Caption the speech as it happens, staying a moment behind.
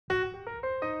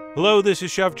Hello, this is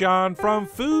Chef John from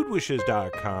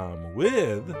foodwishes.com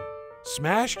with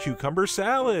Smashed Cucumber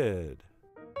Salad.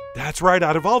 That's right,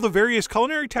 out of all the various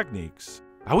culinary techniques,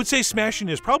 I would say smashing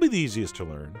is probably the easiest to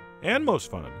learn and most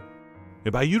fun.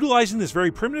 And by utilizing this very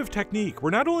primitive technique, we're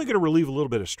not only going to relieve a little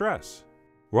bit of stress,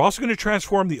 we're also going to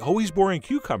transform the always boring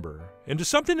cucumber into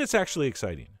something that's actually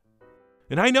exciting.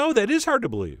 And I know that is hard to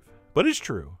believe, but it's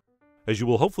true, as you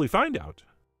will hopefully find out.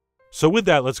 So with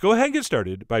that, let's go ahead and get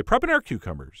started by prepping our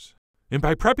cucumbers. And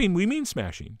by prepping, we mean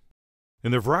smashing.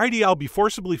 And the variety I'll be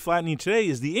forcibly flattening today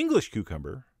is the English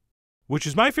cucumber, which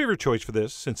is my favorite choice for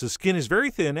this since the skin is very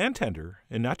thin and tender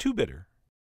and not too bitter.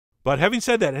 But having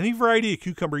said that, any variety of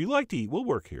cucumber you like to eat will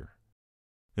work here.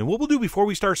 And what we'll do before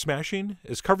we start smashing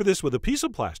is cover this with a piece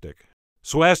of plastic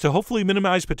so as to hopefully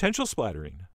minimize potential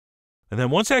splattering. And then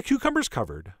once that cucumber's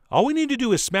covered, all we need to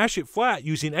do is smash it flat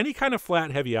using any kind of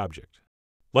flat, heavy object.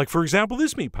 Like, for example,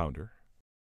 this meat pounder.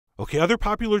 Okay, other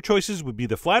popular choices would be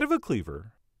the flat of a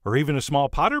cleaver, or even a small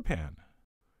pot or pan.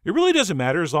 It really doesn't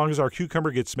matter as long as our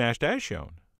cucumber gets smashed as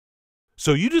shown.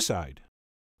 So you decide.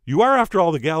 You are, after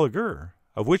all, the Gallagher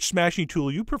of which smashing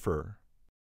tool you prefer.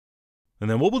 And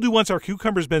then what we'll do once our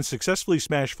cucumber's been successfully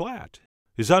smashed flat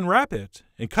is unwrap it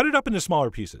and cut it up into smaller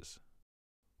pieces,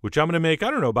 which I'm going to make,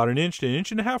 about an inch to an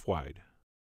inch and a half wide.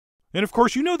 And of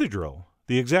course, you know the drill.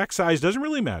 The exact size doesn't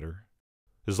really matter,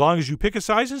 as long as you pick a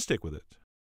size and stick with it.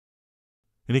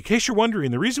 And in case you're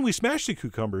wondering, the reason we smash the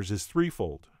cucumbers is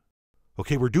threefold.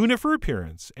 Okay, we're doing it for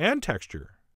appearance and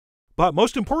texture, but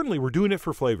most importantly, we're doing it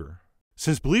for flavor.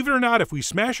 Since believe it or not, if we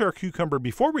smash our cucumber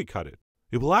before we cut it,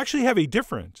 it will actually have a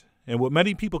different, and what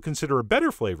many people consider a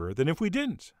better flavor than if we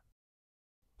didn't.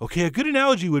 Okay, a good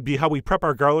analogy would be how we prep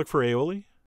our garlic for aioli,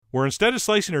 where instead of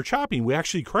slicing or chopping, we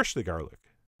actually crush the garlic,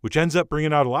 which ends up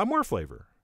bringing out a lot more flavor.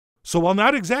 So while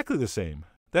not exactly the same,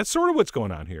 that's sort of what's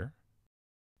going on here.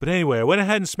 But anyway, I went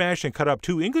ahead and smashed and cut up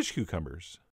 2 English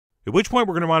cucumbers, at which point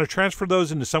we're going to want to transfer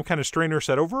those into some kind of strainer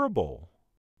set over a bowl,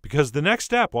 because the next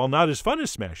step, while not as fun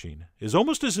as smashing, is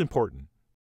almost as important.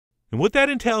 And what that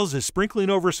entails is sprinkling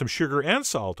over some sugar and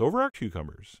salt over our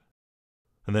cucumbers,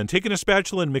 and then taking a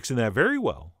spatula and mixing that very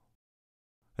well.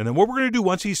 And then what we're going to do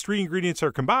once these 3 ingredients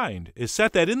are combined is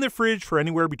set that in the fridge for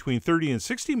anywhere between 30 and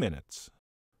 60 minutes.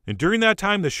 And during that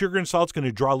time, the sugar and salt's going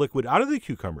to draw liquid out of the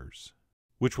cucumbers,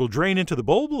 which will drain into the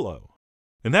bowl below.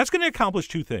 And that's going to accomplish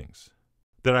 2 things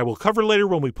that I will cover later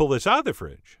when we pull this out of the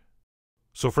fridge.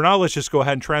 So for now, let's just go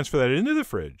ahead and transfer that into the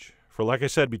fridge for, like I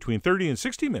said, between 30 and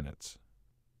 60 minutes.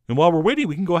 And while we're waiting,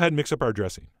 we can go ahead and mix up our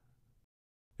dressing.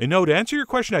 And no, to answer your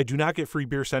question, I do not get free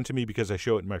beer sent to me because I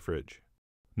show it in my fridge.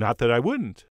 Not that I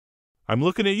wouldn't. I'm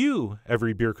looking at you,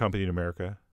 every beer company in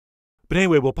America. But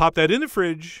anyway, we'll pop that in the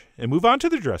fridge and move on to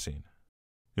the dressing.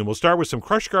 And we'll start with some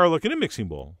crushed garlic in a mixing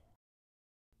bowl.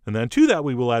 And then to that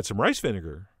we will add some rice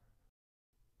vinegar,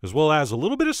 as well as a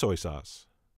little bit of soy sauce.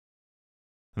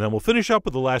 And then we'll finish up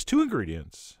with the last 2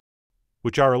 ingredients,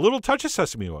 which are a little touch of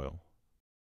sesame oil.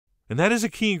 And that is a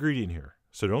key ingredient here,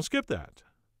 so don't skip that.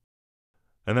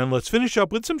 And then let's finish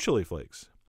up with some chili flakes.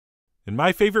 And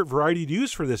my favorite variety to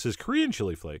use for this is Korean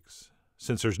chili flakes,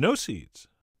 since there's no seeds.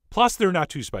 Plus, they're not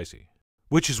too spicy,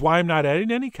 which is why I'm not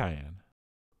adding any cayenne.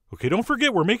 Okay, don't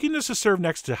forget, we're making this to serve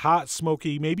next to hot,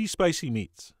 smoky, maybe spicy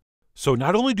meats. So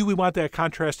not only do we want that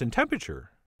contrast in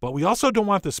temperature, but we also don't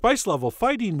want the spice level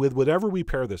fighting with whatever we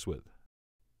pair this with.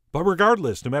 But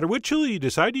regardless, no matter what chili you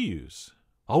decide to use,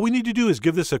 all we need to do is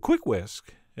give this a quick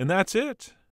whisk, and that's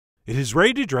it. It is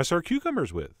ready to dress our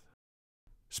cucumbers with.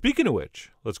 Speaking of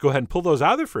which, let's go ahead and pull those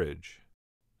out of the fridge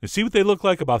and see what they look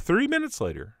like about 30 minutes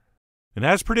later. And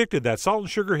as predicted, that salt and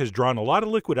sugar has drawn a lot of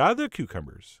liquid out of the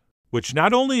cucumbers, which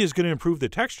not only is going to improve the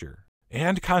texture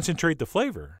and concentrate the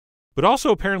flavor, but also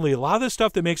apparently a lot of the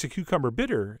stuff that makes a cucumber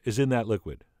bitter is in that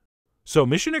liquid. So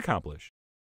mission accomplished.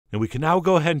 And we can now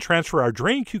go ahead and transfer our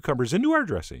drained cucumbers into our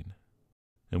dressing.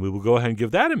 And we will go ahead and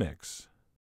give that a mix.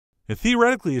 And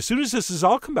theoretically, as soon as this is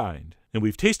all combined and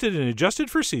we've tasted and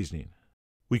adjusted for seasoning,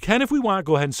 we can, if we want,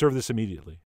 go ahead and serve this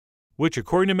immediately, which,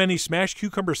 according to many smashed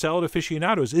cucumber salad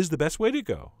aficionados, is the best way to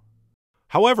go.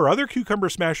 However, other cucumber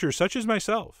smashers, such as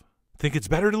myself, think it's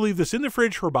better to leave this in the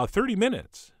fridge for about 30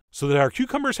 minutes so that our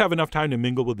cucumbers have enough time to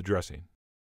mingle with the dressing.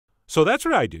 So that's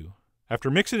what I do.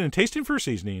 After mixing and tasting for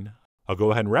seasoning, I'll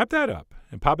go ahead and wrap that up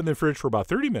and pop it in the fridge for about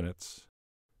 30 minutes,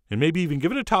 and maybe even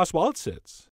give it a toss while it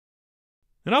sits.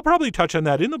 And I'll probably touch on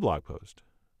that in the blog post.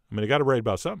 I got to write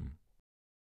about something.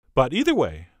 But either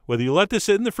way, whether you let this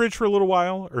sit in the fridge for a little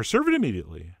while or serve it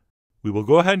immediately, we will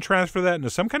go ahead and transfer that into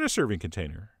some kind of serving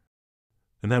container.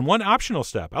 And then one optional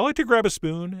step, I like to grab a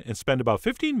spoon and spend about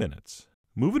 15 minutes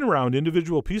moving around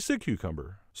individual pieces of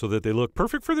cucumber so that they look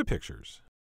perfect for the pictures.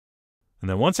 And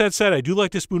then once that's set, I do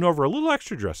like to spoon over a little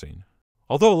extra dressing.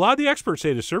 Although a lot of the experts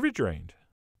say to serve it drained.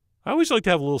 I always like to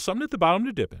have a little something at the bottom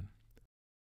to dip in.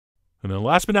 And then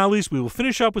last but not least, we will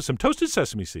finish up with some toasted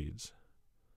sesame seeds.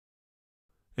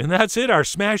 And that's it. Our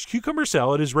smashed cucumber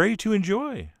salad is ready to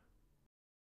enjoy.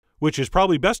 Which is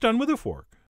probably best done with a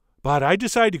fork. But I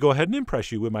decided to go ahead and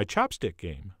impress you with my chopstick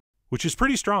game, which is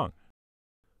pretty strong.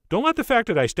 Don't let the fact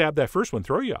that I stabbed that first one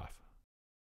throw you off.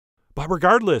 But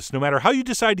regardless, no matter how you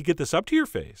decide to get this up to your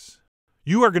face,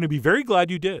 you are going to be very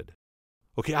glad you did.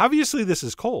 Okay, obviously this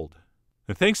is cold,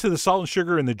 and thanks to the salt and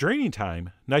sugar and the draining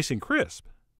time, nice and crisp.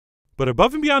 But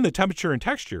above and beyond the temperature and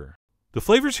texture, the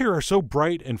flavors here are so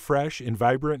bright and fresh and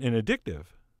vibrant and addictive.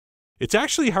 It's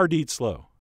actually hard to eat slow.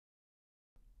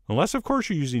 Unless, of course,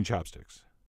 you're using chopsticks.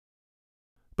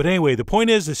 But anyway, the point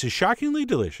is this is shockingly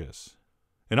delicious,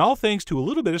 and all thanks to a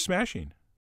little bit of smashing.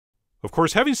 Of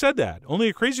course, having said that, only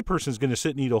a crazy person is going to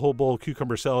sit and eat a whole bowl of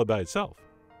cucumber salad by itself.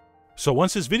 So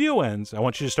once this video ends, I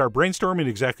want you to start brainstorming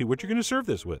exactly what you're going to serve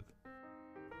this with.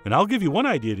 And I'll give you one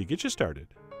idea to get you started.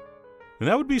 And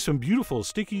that would be some beautiful,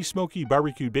 sticky, smoky,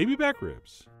 barbecued baby back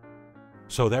ribs.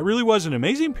 So that really was an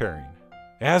amazing pairing,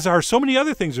 as are so many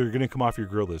other things that are going to come off your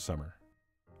grill this summer.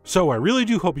 So I really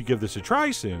do hope you give this a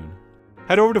try soon.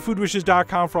 Head over to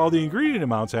foodwishes.com for all the ingredient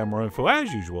amounts and more info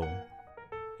as usual.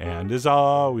 And as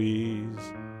always,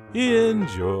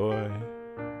 enjoy.